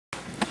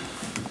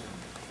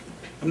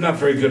I'm not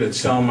very good at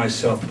selling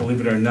myself, believe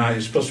it or not.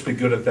 You're supposed to be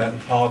good at that in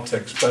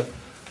politics, but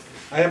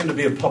I happen to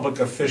be a public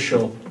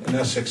official in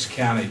Essex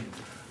County.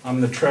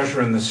 I'm the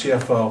treasurer and the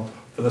CFO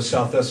for the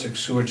South Essex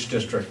Sewage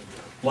District.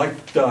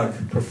 Like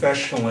Doug,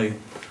 professionally,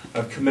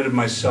 I've committed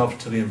myself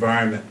to the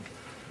environment.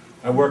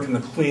 I work in the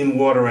clean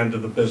water end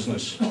of the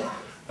business.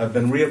 I've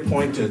been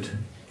reappointed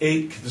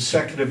 8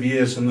 consecutive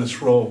years in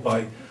this role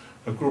by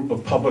a group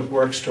of public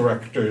works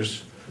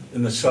directors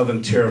in the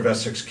southern tier of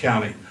Essex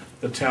County.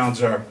 The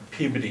towns are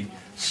Peabody,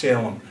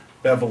 Salem,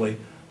 Beverly,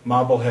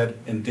 Marblehead,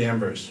 and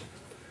Danvers.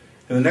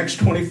 In the next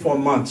 24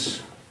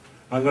 months,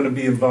 I'm going to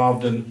be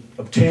involved in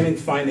obtaining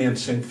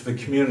financing for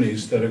the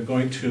communities that are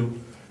going to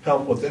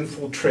help with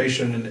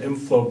infiltration and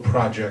inflow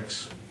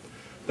projects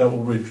that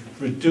will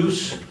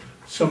reduce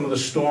some of the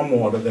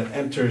stormwater that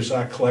enters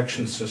our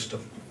collection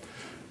system.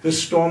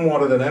 This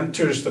stormwater that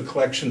enters the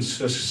collection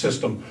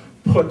system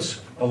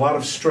puts a lot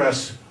of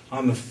stress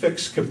on the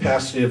fixed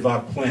capacity of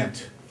our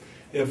plant.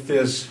 If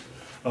there's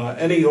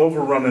any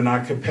overrun in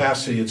our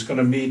capacity, it's going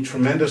to mean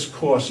tremendous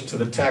cost to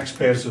the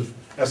taxpayers of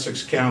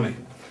Essex County.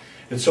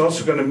 It's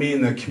also going to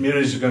mean that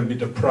communities are going to be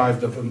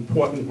deprived of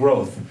important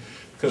growth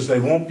because they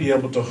won't be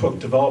able to hook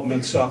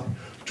developments up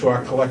to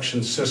our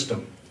collection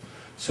system.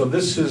 So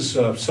this is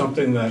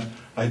something that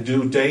I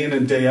do day in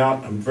and day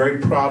out. I'm very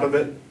proud of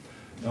it.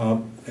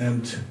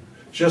 And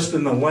just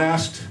in the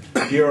last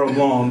year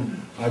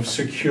alone, I've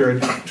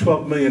secured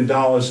 $12 million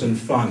in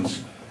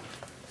funds,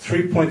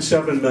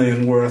 $3.7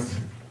 million worth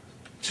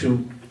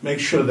to make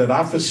sure that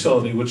our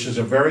facility, which is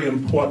a very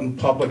important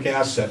public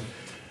asset,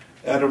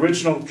 at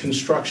original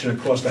construction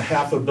it cost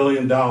 $500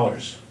 million.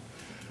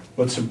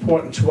 What's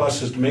important to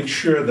us is to make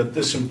sure that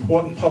this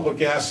important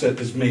public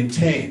asset is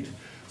maintained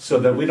so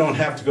that we don't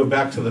have to go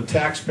back to the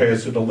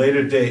taxpayers at a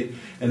later date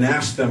and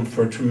ask them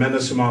for a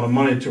tremendous amount of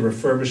money to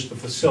refurbish the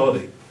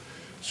facility.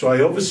 So I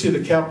oversee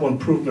the capital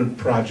improvement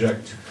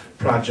projects,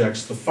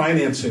 the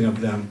financing of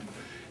them,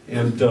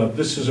 and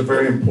this is a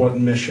very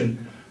important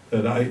mission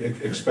that I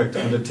expect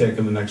to undertake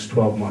in the next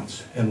 12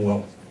 months, and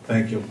will.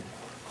 Thank you.